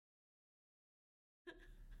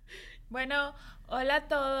Bueno, hola a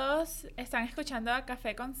todos. Están escuchando a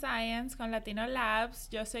Café con Science con Latino Labs.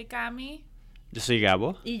 Yo soy Cami. Yo soy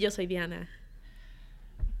Gabo. Y yo soy Diana.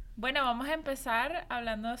 Bueno, vamos a empezar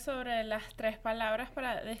hablando sobre las 3 palabras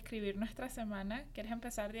para describir nuestra semana. ¿Quieres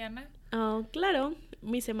empezar, Diana? Oh, claro,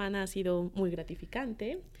 mi semana ha sido muy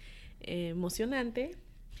gratificante, emocionante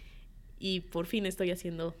y por fin estoy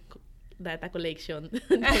haciendo data collection.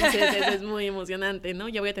 Entonces eso es muy emocionante, ¿no?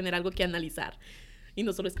 Ya voy a tener algo que analizar y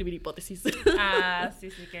no solo escribir hipótesis. Ah, sí,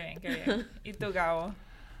 qué bien, qué bien. ¿Y tú, Gabo?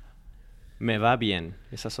 Me va bien.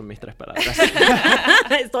 Esas son mis 3 palabras.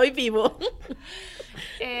 Estoy vivo.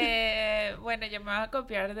 Bueno, yo me voy a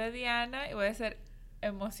copiar de Diana y voy a ser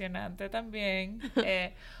emocionante también.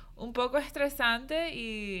 Un poco estresante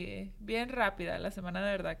y bien rápida. La semana de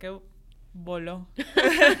verdad que voló.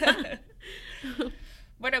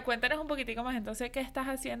 Bueno, cuéntanos un poquitico más entonces, ¿qué estás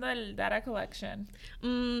haciendo del data collection?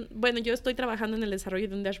 Bueno, yo estoy trabajando en el desarrollo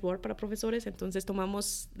de un dashboard para profesores, entonces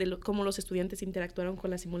tomamos cómo los estudiantes interactuaron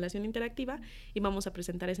con la simulación interactiva y vamos a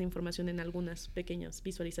presentar esa información en algunas pequeñas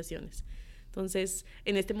visualizaciones. Entonces,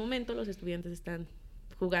 en este momento los estudiantes están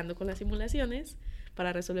jugando con las simulaciones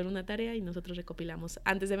para resolver una tarea y nosotros recopilamos.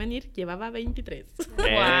 Antes de venir, llevaba 23. ¡Wow!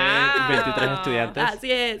 23 estudiantes.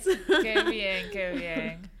 Así es. ¡Qué bien, qué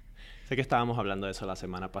bien! Sé que estábamos hablando de eso la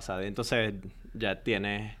semana pasada. Entonces ya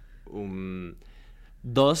tienes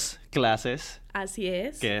 2 clases Así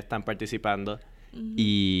es. que están participando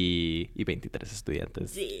y 23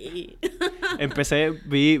 estudiantes. Sí.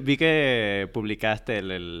 Vi que publicaste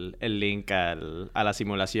el link a la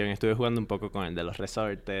simulación. Estuve jugando un poco con el de los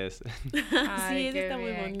resortes. Ay, sí, eso está muy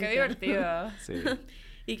bien, bonito. qué divertido. Sí.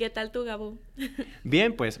 ¿Y qué tal tú, Gabo?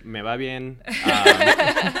 Bien, pues me va bien.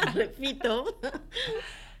 Repito.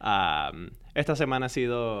 Esta semana ha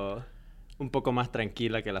sido un poco más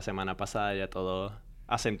tranquila que la semana pasada, ya todo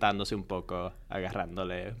asentándose un poco,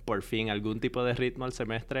 agarrándole por fin algún tipo de ritmo al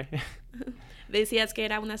semestre. Decías que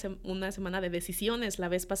era una semana de decisiones la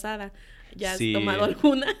vez pasada. ¿Ya has Sí. tomado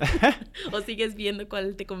alguna? ¿O sigues viendo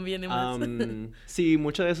cuál te conviene más? Sí,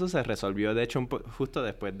 mucho de eso se resolvió. De hecho, justo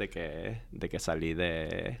después de que salí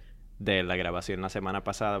de la grabación la semana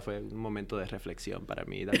pasada, fue un momento de reflexión para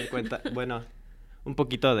mí. Darme cuenta, bueno, un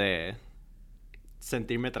poquito de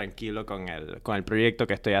sentirme tranquilo con el proyecto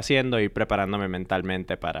que estoy haciendo, ir preparándome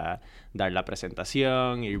mentalmente para dar la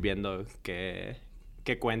presentación, ir viendo qué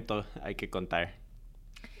cuento hay que contar.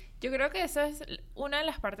 Yo creo que eso es una de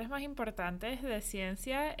las partes más importantes de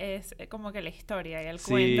ciencia, es como que la historia y el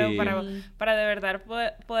Sí. cuento para de verdad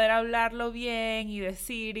poder hablarlo bien y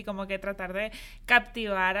decir y como que tratar de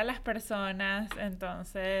captivar a las personas.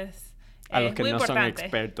 Entonces, A los es que muy no importante. son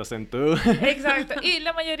expertos en tú. Exacto. Y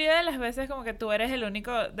la mayoría de las veces como que tú eres el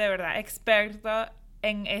único de verdad experto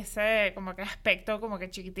en ese como que aspecto como que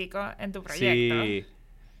chiquitico en tu proyecto. Sí.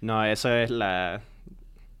 No, eso es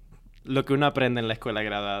lo que uno aprende en la escuela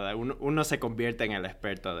graduada. Uno se convierte en el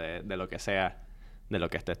experto de lo que sea, de lo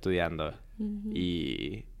que está estudiando. Uh-huh.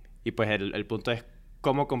 Y pues el punto es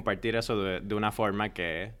cómo compartir eso de una forma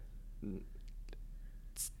que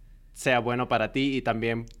sea bueno para ti y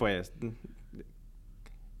también, pues,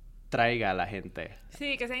 traiga a la gente.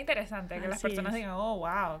 Sí, que sea interesante, que las Así personas es. digan, oh,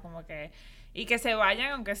 wow, como que... Y que se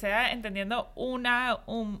vayan, aunque sea entendiendo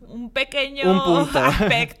un pequeño Un punto.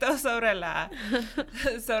 aspecto sobre la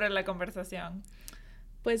conversación.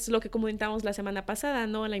 Pues lo que comentamos la semana pasada,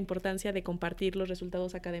 ¿no? La importancia de compartir los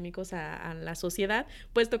resultados académicos a la sociedad,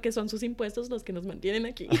 puesto que son sus impuestos los que nos mantienen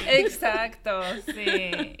aquí. Exacto,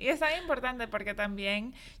 sí. Y es tan importante porque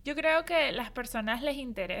también yo creo que a las personas les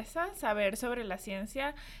interesa saber sobre la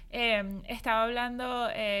ciencia. Estaba hablando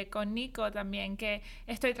con Nico también que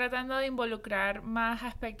estoy tratando de involucrar más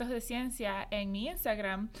aspectos de ciencia en mi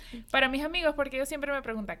Instagram para mis amigos, porque ellos siempre me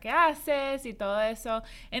preguntan qué haces y todo eso.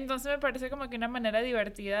 Entonces me parece como que una manera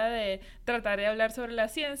divertida de tratar de hablar sobre la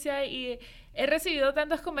ciencia y he recibido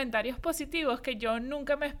tantos comentarios positivos que yo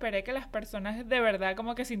nunca me esperé que las personas de verdad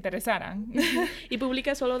como que se interesaran. ¿Y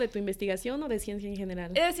publicas solo de tu investigación o de ciencia en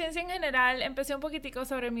general? De ciencia en general, empecé un poquitico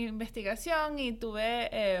sobre mi investigación y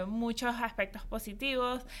tuve muchos aspectos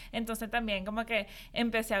positivos, entonces también como que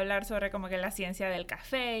empecé a hablar sobre como que la ciencia del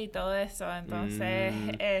café y todo eso, entonces,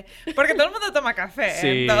 porque todo el mundo toma café, Sí.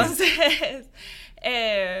 entonces,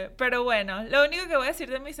 pero bueno, lo único que voy a decir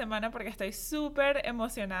de mi semana, porque estoy súper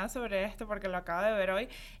emocionada sobre esto, porque lo acabo de ver hoy,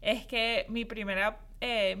 es que mi primera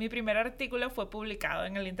mi primer artículo fue publicado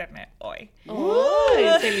en el internet hoy.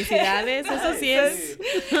 ¡Felicidades! Eso sí es.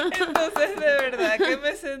 Entonces, de verdad que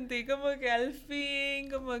me sentí como que al fin,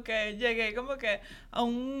 como que llegué como que a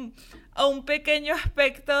un pequeño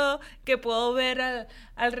aspecto que puedo ver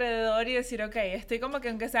alrededor y decir, ok, estoy como que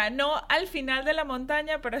aunque sea no al final de la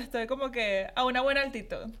montaña, pero estoy como que a una buena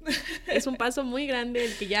altitud. Es un paso muy grande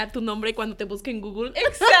el que ya tu nombre cuando te busque en Google.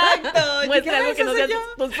 ¡Exacto! Muestra algo que no sean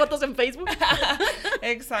tus fotos en Facebook.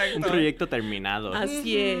 Exacto. Un proyecto terminado.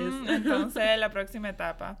 Así es. Entonces, la próxima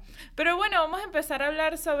etapa. Pero bueno, vamos a empezar a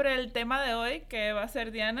hablar sobre el tema de hoy, que va a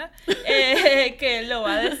ser Diana, que lo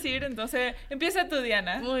va a decir. Entonces, empieza tú,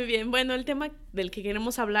 Diana. Muy bien. Bueno, el tema del que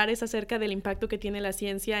queremos hablar es acerca del impacto que tiene la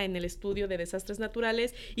ciencia en el estudio de desastres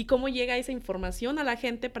naturales y cómo llega esa información a la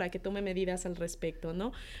gente para que tome medidas al respecto,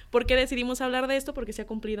 ¿no? ¿Por qué decidimos hablar de esto? Porque se ha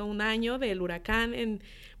cumplido un año del huracán en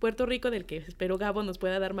Puerto Rico, del que espero Gabo nos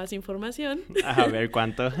pueda dar más información. A ver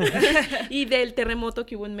cuánto. Y del terremoto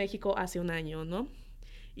que hubo en México hace un año, ¿no?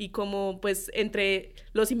 Y como pues entre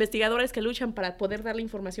los investigadores que luchan para poder dar la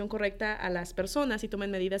información correcta a las personas y tomen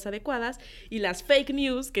medidas adecuadas y las fake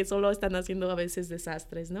news que solo están haciendo a veces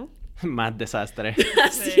desastres, ¿no? Más desastre.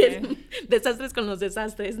 Así Sí. es, desastres con los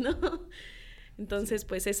desastres, ¿no? Entonces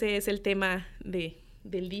pues ese es el tema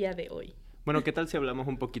del día de hoy. Bueno, ¿qué tal si hablamos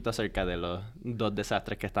un poquito acerca de los 2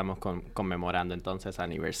 desastres que estamos conmemorando entonces,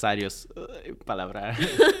 aniversarios? Palabra.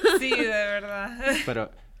 Sí, de verdad. Pero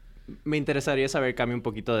me interesaría saber, Cami, un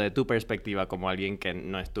poquito de tu perspectiva como alguien que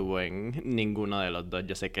no estuvo en ninguno de los dos.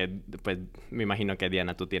 Yo sé que, pues, me imagino que,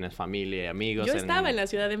 Diana, tú tienes familia y amigos. Yo estaba en la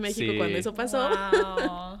Ciudad de México cuando eso pasó.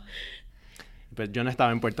 Wow. Pues yo no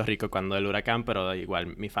estaba en Puerto Rico cuando el huracán, pero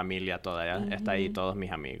igual mi familia todavía está ahí, todos mis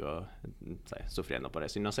amigos, ¿sabes? Sufriendo por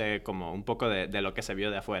eso. Y no sé, como un poco de lo que se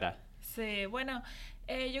vio de afuera. Sí, bueno,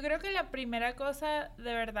 yo creo que la primera cosa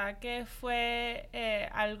de verdad que fue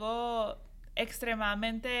algo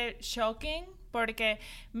extremadamente shocking porque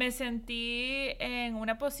me sentí en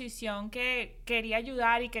una posición que quería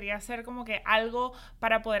ayudar y quería hacer como que algo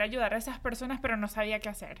para poder ayudar a esas personas, pero no sabía qué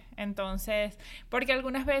hacer. Entonces, porque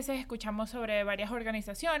algunas veces escuchamos sobre varias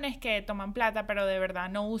organizaciones que toman plata, pero de verdad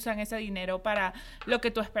no usan ese dinero para lo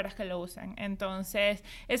que tú esperas que lo usen. Entonces,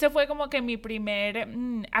 ese fue como que mi primer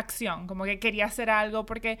acción, como que quería hacer algo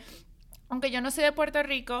porque aunque yo no soy de Puerto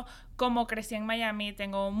Rico, como crecí en Miami,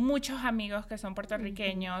 tengo muchos amigos que son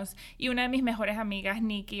puertorriqueños y una de mis mejores amigas,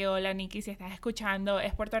 Nikki, hola Nikki, si estás escuchando,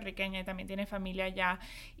 es puertorriqueña y también tiene familia allá.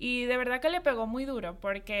 Y de verdad que le pegó muy duro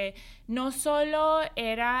porque no solo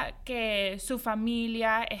era que su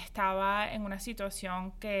familia estaba en una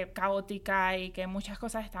situación caótica y que muchas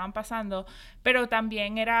cosas estaban pasando, pero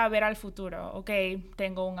también era ver al futuro. Ok,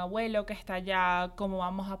 tengo un abuelo que está allá, ¿cómo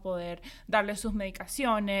vamos a poder darle sus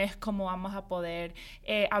medicaciones? ¿Cómo vamos a poder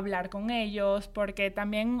hablar con ellos? Porque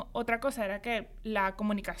también otra cosa era que la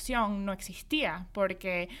comunicación no existía,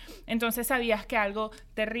 porque entonces sabías que algo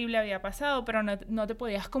terrible había pasado, pero no te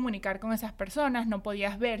podías comunicar con esas personas, no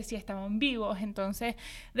podías ver si estaban vivos. Entonces,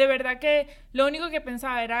 de verdad que lo único que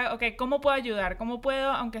pensaba era, ok, ¿cómo puedo ayudar? ¿Cómo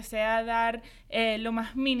puedo, aunque sea, dar lo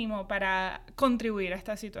más mínimo para contribuir a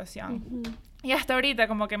esta situación? Uh-huh. Y hasta ahorita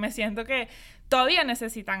como que me siento que todavía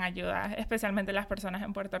necesitan ayuda, especialmente las personas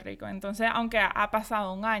en Puerto Rico. Entonces, aunque ha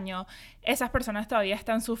pasado un año, esas personas todavía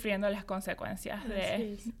están sufriendo las consecuencias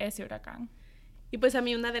de ese huracán. Y pues a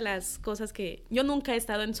mí una de las cosas que... Yo nunca he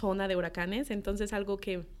estado en zona de huracanes, entonces algo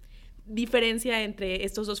que diferencia entre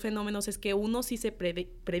estos dos fenómenos es que uno sí se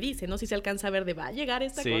predice, ¿no? Sí se alcanza a ver de va a llegar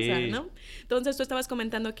esta cosa, ¿no? Entonces tú estabas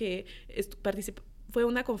comentando que ¿fue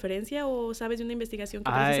una conferencia o sabes de una investigación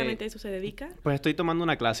que precisamente a eso se dedica? Pues estoy tomando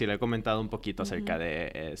una clase y le he comentado un poquito acerca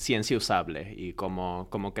de ciencia usable y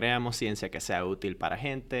cómo creamos ciencia que sea útil para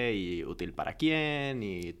gente y útil para quién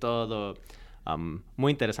y todo.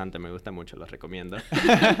 Muy interesante, me gusta mucho, lo recomiendo.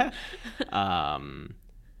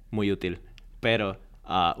 Muy útil. Pero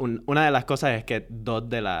una de las cosas es que 2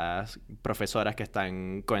 de las profesoras que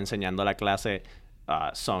están coenseñando la clase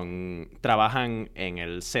trabajan en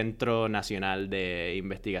el Centro Nacional de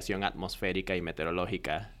Investigación Atmosférica y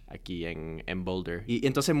Meteorológica aquí en Boulder. Y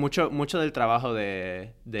entonces mucho del trabajo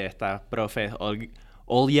de estas profes,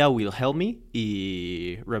 Olya Wilhelmi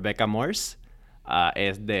y Rebecca Morse,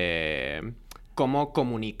 es de cómo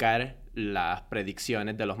comunicar las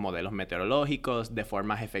predicciones de los modelos meteorológicos de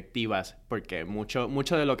formas efectivas, porque mucho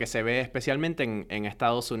de lo que se ve, especialmente en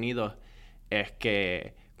Estados Unidos, es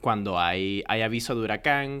que cuando hay aviso de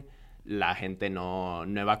huracán, la gente no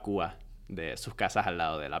evacúa de sus casas al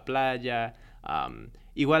lado de la playa.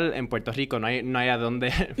 Igual en Puerto Rico no hay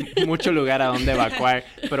mucho lugar a donde evacuar,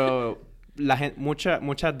 pero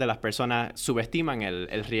muchas de las personas subestiman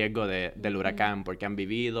el riesgo del huracán porque han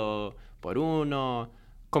vivido por uno.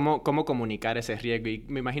 ¿Cómo comunicar ese riesgo? Y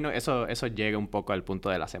me imagino eso llega un poco al punto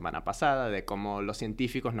de la semana pasada, de cómo los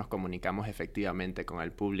científicos nos comunicamos efectivamente con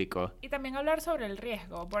el público. Y también hablar sobre el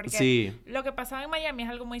riesgo, porque sí. Lo que pasaba en Miami es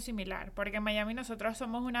algo muy similar, porque en Miami nosotros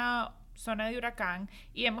somos una zona de huracán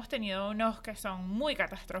y hemos tenido unos que son muy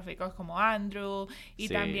catastróficos, como Andrew, y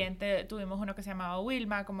sí. También tuvimos uno que se llamaba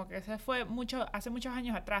Wilma, como que ese fue hace muchos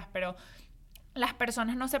años atrás, pero las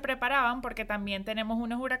personas no se preparaban porque también tenemos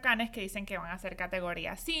unos huracanes que dicen que van a ser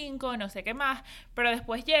categoría 5, no sé qué más, pero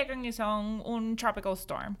después llegan y son un tropical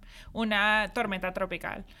storm, una tormenta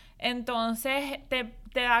tropical. Entonces te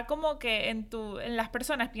da como que en las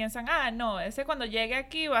personas piensan, no, ese cuando llegue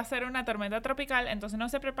aquí va a ser una tormenta tropical, entonces no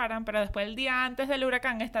se preparan, pero después el día antes del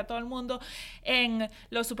huracán está todo el mundo en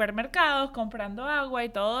los supermercados comprando agua y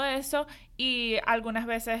todo eso, y algunas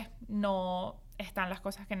veces no están las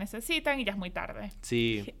cosas que necesitan y ya es muy tarde.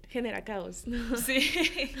 Sí. Genera caos, ¿no? Sí.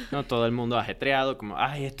 No, todo el mundo ajetreado, como,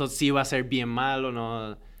 esto sí va a ser bien malo,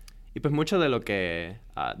 ¿no? Y pues mucho de lo que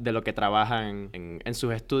trabajan en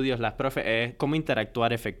sus estudios las profes es cómo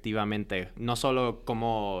interactuar efectivamente, no solo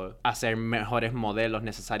cómo hacer mejores modelos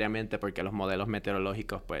necesariamente, porque los modelos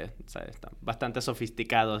meteorológicos pues están bastante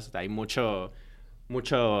sofisticados, hay mucho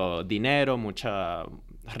dinero, muchos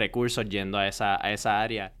recursos yendo a esa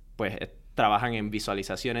área, pues trabajan en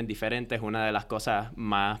visualizaciones diferentes. Una de las cosas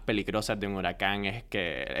más peligrosas de un huracán es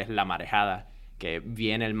la marejada, que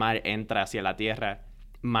viene el mar, entra hacia la tierra,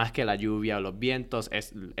 más que la lluvia o los vientos.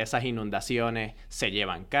 Esas inundaciones se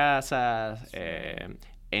llevan casas, sí.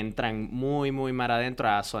 Entran muy, muy mar adentro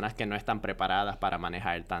a zonas que no están preparadas para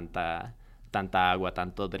manejar tanta agua,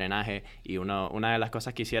 tanto drenaje. Y una de las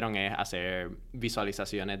cosas que hicieron es hacer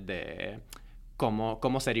visualizaciones de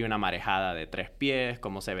cómo sería una marejada de 3 pies,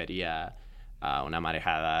 cómo se vería una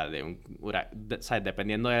marejada de un huracán, ¿sabes?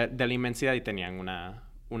 Dependiendo de la inmensidad, y tenían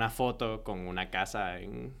una foto con una casa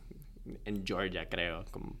en Georgia, creo,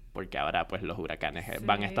 porque ahora pues los huracanes sí.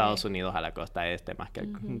 van a Estados Unidos, a la costa este, más que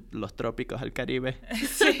los trópicos, al Caribe.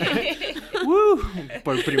 Sí.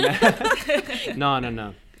 Por primera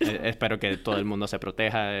No. Espero que todo el mundo se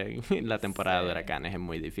proteja en la temporada sí. de huracanes, es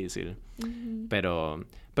muy difícil.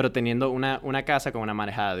 Pero teniendo una casa con una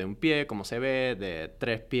marejada de 1 pie, como se ve, de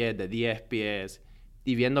 3 pies, de 10 pies,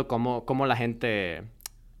 y viendo cómo la gente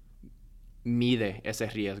mide ese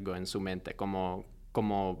riesgo en su mente, cómo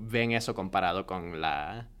ven eso comparado con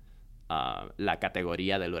la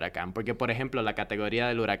categoría del huracán. Porque, por ejemplo, la categoría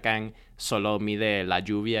del huracán solo mide la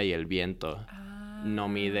lluvia y el viento. No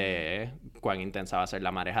mide cuán intensa va a ser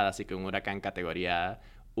la marejada, así que un huracán categoría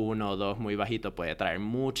 1 o 2 muy bajito puede traer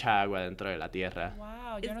mucha agua dentro de la tierra.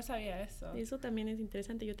 Wow, yo no sabía eso. Eso también es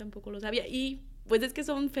interesante, yo tampoco lo sabía. Y pues es que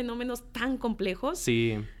son fenómenos tan complejos.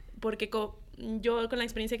 Sí. Porque yo con la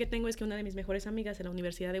experiencia que tengo es que una de mis mejores amigas en la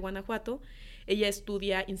Universidad de Guanajuato, ella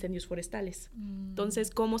estudia incendios forestales.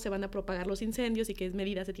 Entonces, cómo se van a propagar los incendios y qué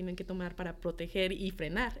medidas se tienen que tomar para proteger y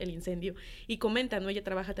frenar el incendio. Y comenta, ¿no? Ella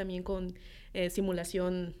trabaja también con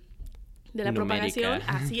simulación de la numérica. Propagación,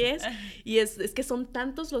 así es. Y es que son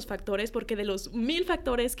tantos los factores, porque de los 1000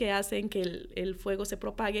 factores que hacen que el fuego se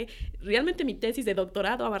propague, realmente mi tesis de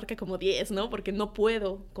doctorado abarca como 10, ¿no? Porque no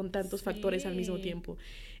puedo con tantos factores al mismo tiempo.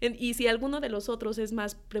 Y si alguno de los otros es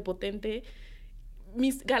más prepotente,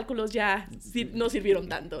 mis cálculos ya no sirvieron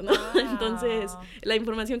tanto, ¿no? Wow. Entonces, la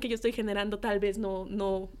información que yo estoy generando tal vez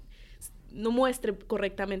no muestre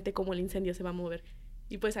correctamente cómo el incendio se va a mover.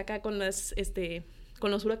 Y pues acá con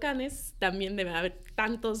los huracanes también debe haber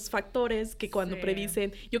tantos factores que cuando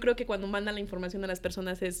predicen, yo creo que cuando mandan la información a las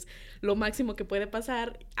personas es lo máximo que puede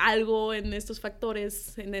pasar. Algo en estos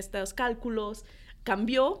factores, en estos cálculos,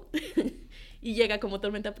 cambió y llega como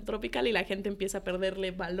tormenta tropical y la gente empieza a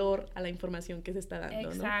perderle valor a la información que se está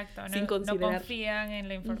dando. Exacto, ¿no? Sin considerar. No confían en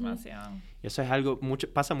la información. Y eso es algo,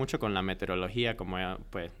 pasa mucho con la meteorología, como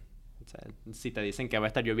pues... O sea, si te dicen que va a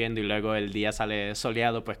estar lloviendo y luego el día sale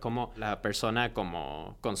soleado, pues como la persona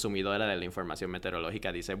como consumidora de la información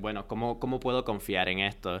meteorológica dice, bueno, ¿cómo puedo confiar en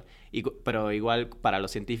esto? Pero igual para los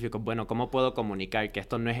científicos, bueno, ¿cómo puedo comunicar que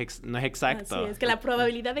esto no es exacto? Así es, que la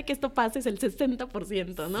probabilidad de que esto pase es el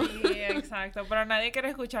 60%, ¿no? Sí, exacto, pero nadie quiere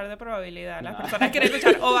escuchar de probabilidad. Las personas quieren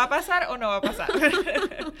escuchar o va a pasar o no va a pasar.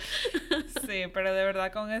 Sí, pero de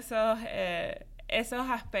verdad con esos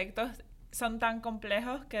aspectos son tan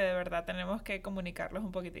complejos que de verdad tenemos que comunicarlos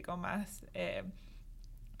un poquitico más,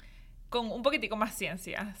 con un poquitico más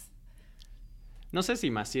ciencias. No sé si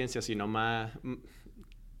más ciencia, sino más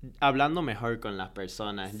hablando mejor con las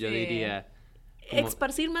personas, sí. Yo diría...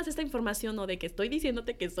 Esparcir más esta información, ¿no? De que estoy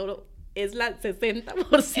diciéndote que solo es la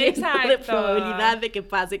 60% Exacto. de probabilidad de que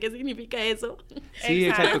pase. ¿Qué significa eso? Sí,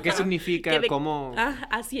 exacto. ¿Qué significa? ¿Cómo?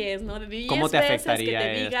 Así es, ¿no? De 10 ¿Cómo te veces afectaría que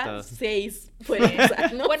te diga, esto? 6 puede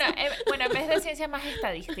pasar, ¿no? Bueno, en vez de ciencia, más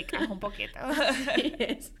estadísticas, un poquito. Así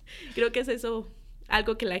es. Creo que es eso,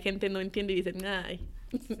 algo que la gente no entiende y dicen, ay.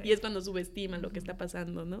 Sí. Y es cuando subestiman lo que está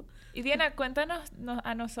pasando, ¿no? Y Diana, cuéntanos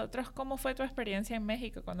a nosotros cómo fue tu experiencia en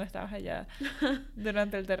México cuando estabas allá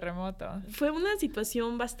durante el terremoto. Fue una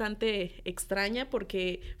situación bastante extraña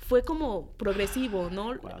porque fue como progresivo,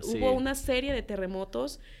 ¿no? Wow, sí. Hubo una serie de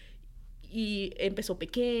terremotos y empezó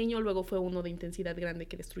pequeño, luego fue uno de intensidad grande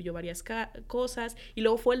que destruyó varias cosas y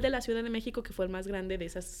luego fue el de la Ciudad de México que fue el más grande de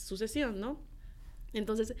esa sucesión, ¿no?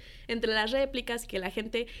 Entonces, entre las réplicas, que la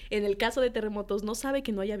gente, en el caso de terremotos, no sabe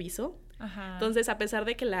que no hay aviso. Ajá. Entonces, a pesar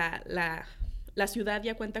de que la ciudad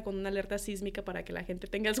ya cuenta con una alerta sísmica para que la gente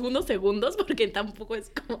tenga algunos segundos, porque tampoco es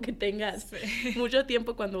como que tengas mucho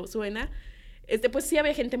tiempo cuando suena, pues sí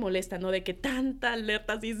había gente molesta, ¿no? De que tanta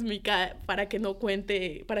alerta sísmica para que no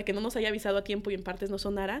cuente, para que no nos haya avisado a tiempo y en partes no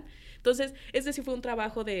sonara. Entonces, ese sí fue un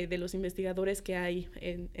trabajo de los investigadores que hay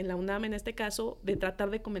en la UNAM en este caso, de tratar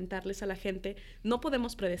de comentarles a la gente, no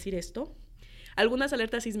podemos predecir esto. Algunas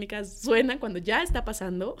alertas sísmicas suenan cuando ya está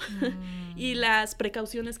pasando y las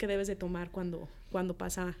precauciones que debes de tomar cuando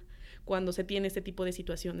se tiene este tipo de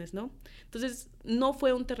situaciones, ¿no? Entonces, no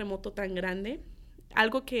fue un terremoto tan grande.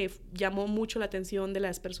 Algo que llamó mucho la atención de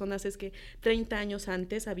las personas es que 30 años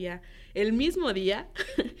antes había el mismo día.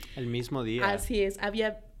 El mismo día. Así es,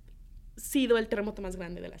 había sido el terremoto más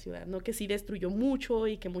grande de la ciudad, ¿no? Que sí destruyó mucho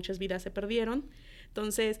y que muchas vidas se perdieron.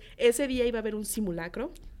 Entonces, ese día iba a haber un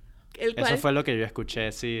simulacro. Eso fue lo que yo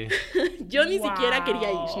escuché, sí. Yo ni siquiera quería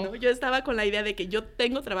ir, ¿no? Yo estaba con la idea de que yo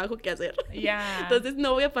tengo trabajo que hacer. Yeah. Entonces,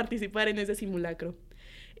 no voy a participar en ese simulacro.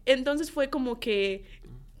 Entonces, fue como que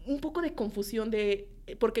un poco de confusión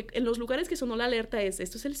porque en los lugares que sonó la alerta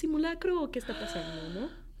 ¿esto es el simulacro o qué está pasando, no?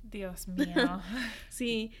 Dios mío.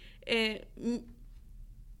 Sí,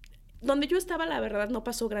 donde yo estaba, la verdad, no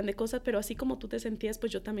pasó grande cosa, pero así como tú te sentías,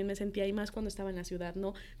 pues yo también me sentía ahí más cuando estaba en la ciudad,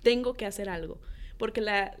 ¿no? Tengo que hacer algo, porque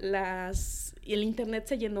el internet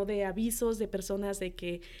se llenó de avisos de personas de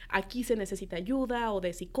que aquí se necesita ayuda, o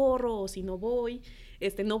de si corro, o si no voy,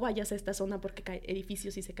 no vayas a esta zona porque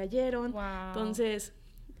edificios sí se cayeron. Wow. Entonces,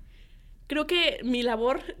 creo que mi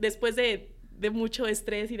labor, después de mucho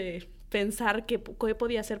estrés y de pensar qué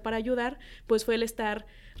podía hacer para ayudar, pues fue el estar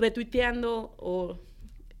retuiteando o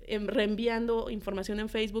reenviando información en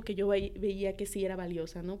Facebook que yo veía que sí era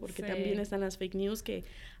valiosa, ¿no? Porque también están las fake news que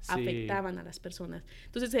afectaban a las personas.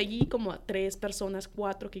 Entonces seguí como a 3 personas,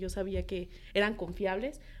 4 que yo sabía que eran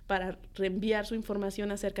confiables para reenviar su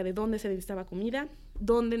información acerca de dónde se necesitaba comida,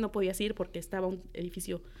 dónde no podías ir porque estaba un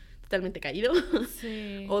edificio totalmente caído,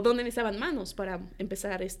 o dónde necesitaban manos para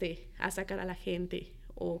empezar a sacar a la gente,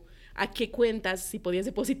 o a qué cuentas si podías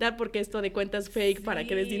depositar, porque esto de cuentas fake para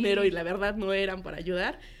que des dinero y la verdad no eran para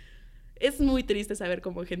ayudar. Es muy triste saber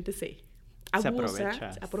cómo gente se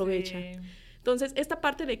aprovecha. Sí. Entonces, esta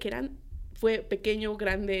parte de que fue pequeño,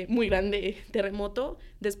 grande, muy grande terremoto,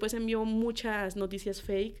 después envió muchas noticias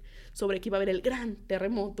fake sobre que iba a haber el gran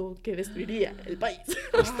terremoto que destruiría el país.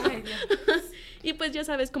 Ay, Dios. Y pues ya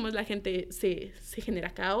sabes cómo es la gente, se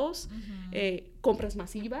genera caos, compras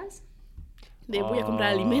masivas, voy a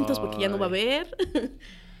comprar alimentos porque ya no va a haber,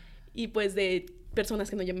 y pues de personas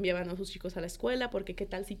que no enviaban a sus chicos a la escuela, porque qué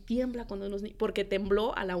tal si tiembla cuando porque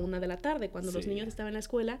tembló a la 1 de la tarde cuando los niños estaban en la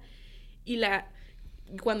escuela, y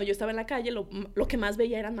cuando yo estaba en la calle, lo que más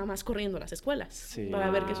veía eran mamás corriendo a las escuelas para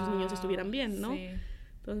ver que sus niños estuvieran bien, ¿no? Sí.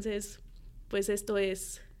 Entonces, pues esto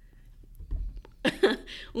es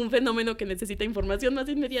un fenómeno que necesita información más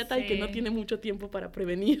inmediata y que no tiene mucho tiempo para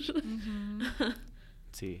prevenir.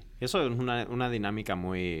 Sí, eso es una dinámica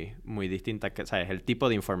muy, muy distinta, que, ¿sabes? El tipo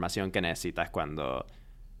de información que necesitas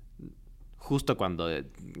justo cuando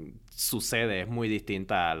sucede es muy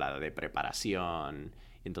distinta a la de preparación.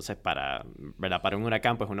 Entonces, para un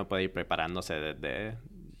huracán, pues uno puede ir preparándose desde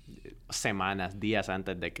semanas, días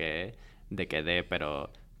antes de que dé,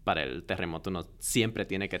 pero para el terremoto uno siempre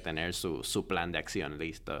tiene que tener su plan de acción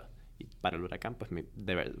listo. Y para el huracán, pues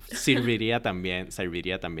serviría también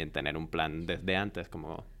tener un plan desde antes,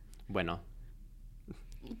 como, bueno.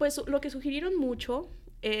 Pues lo que sugirieron mucho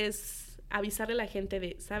es avisarle a la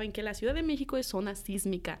gente ¿saben que la Ciudad de México es zona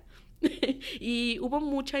sísmica? Y hubo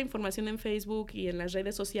mucha información en Facebook y en las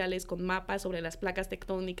redes sociales con mapas sobre las placas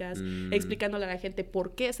tectónicas, explicándole a la gente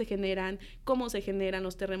por qué se generan, cómo se generan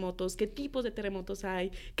los terremotos, qué tipos de terremotos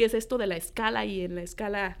hay, qué es esto de la escala y en la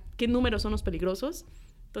escala, qué números son los peligrosos.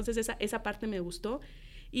 Entonces esa parte me gustó.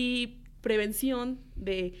 Y prevención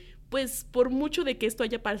de pues por mucho de que esto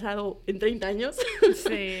haya pasado en 30 años,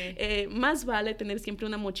 Sí. Más vale tener siempre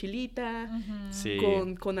una mochilita Sí.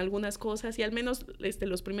 con algunas cosas. Y al menos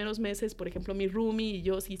los primeros meses, por ejemplo, mi roomie y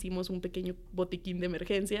yo sí hicimos un pequeño botiquín de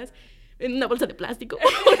emergencias en una bolsa de plástico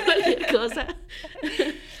o cualquier cosa.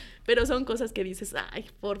 Pero son cosas que dices, ay,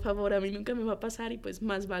 por favor, a mí nunca me va a pasar y pues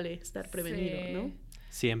más vale estar prevenido, Sí. ¿no?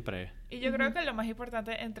 Siempre. Y yo creo que lo más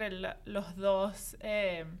importante entre los dos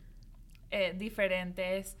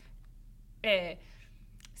diferentes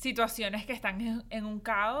situaciones que están en un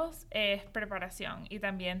caos es preparación y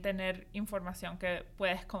también tener información que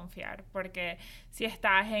puedes confiar, porque si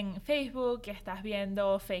estás en Facebook y estás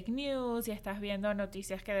viendo fake news y estás viendo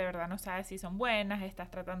noticias que de verdad no sabes si son buenas, estás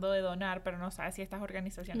tratando de donar pero no sabes si estas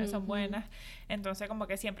organizaciones son buenas, entonces como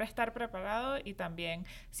que siempre estar preparado y también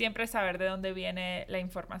siempre saber de dónde viene la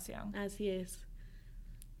información. Así es.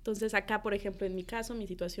 Entonces acá, por ejemplo, en mi caso, mi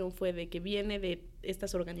situación fue de que viene de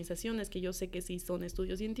estas organizaciones que yo sé que sí son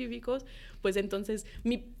estudios científicos, pues entonces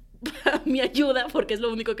mi ayuda, porque es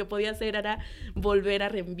lo único que podía hacer, era volver a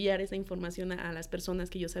reenviar esa información a las personas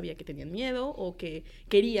que yo sabía que tenían miedo o que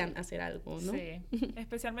querían hacer algo, ¿no? Sí,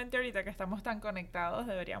 especialmente ahorita que estamos tan conectados,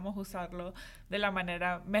 deberíamos usarlo de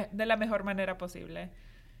la mejor manera posible.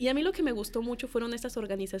 Y a mí lo que me gustó mucho fueron estas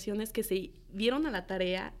organizaciones que se dieron a la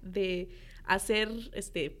tarea de hacer,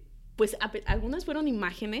 pues algunas fueron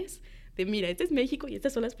imágenes de, mira, este es México y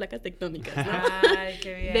estas son las placas tectónicas, ¿no? Ay,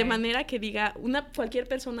 qué bien. De manera que diga, cualquier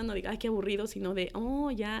persona no diga, ay, qué aburrido, sino de, oh,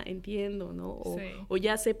 ya entiendo, ¿no? O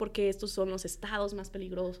ya sé por qué estos son los estados más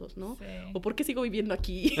peligrosos, ¿no? Sí. O por qué sigo viviendo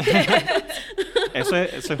aquí. Eso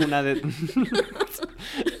es una de...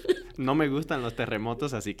 No me gustan los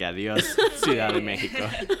terremotos, así que adiós, Ciudad de México.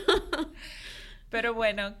 Pero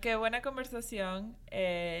bueno, qué buena conversación.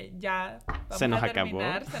 Ya vamos Se nos a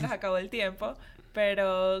terminar. acabó. Se nos acabó el tiempo.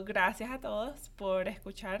 Pero gracias a todos por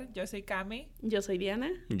escuchar. Yo soy Cami. Yo soy Diana.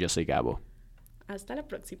 Yo soy Gabo. Hasta la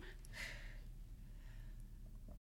próxima.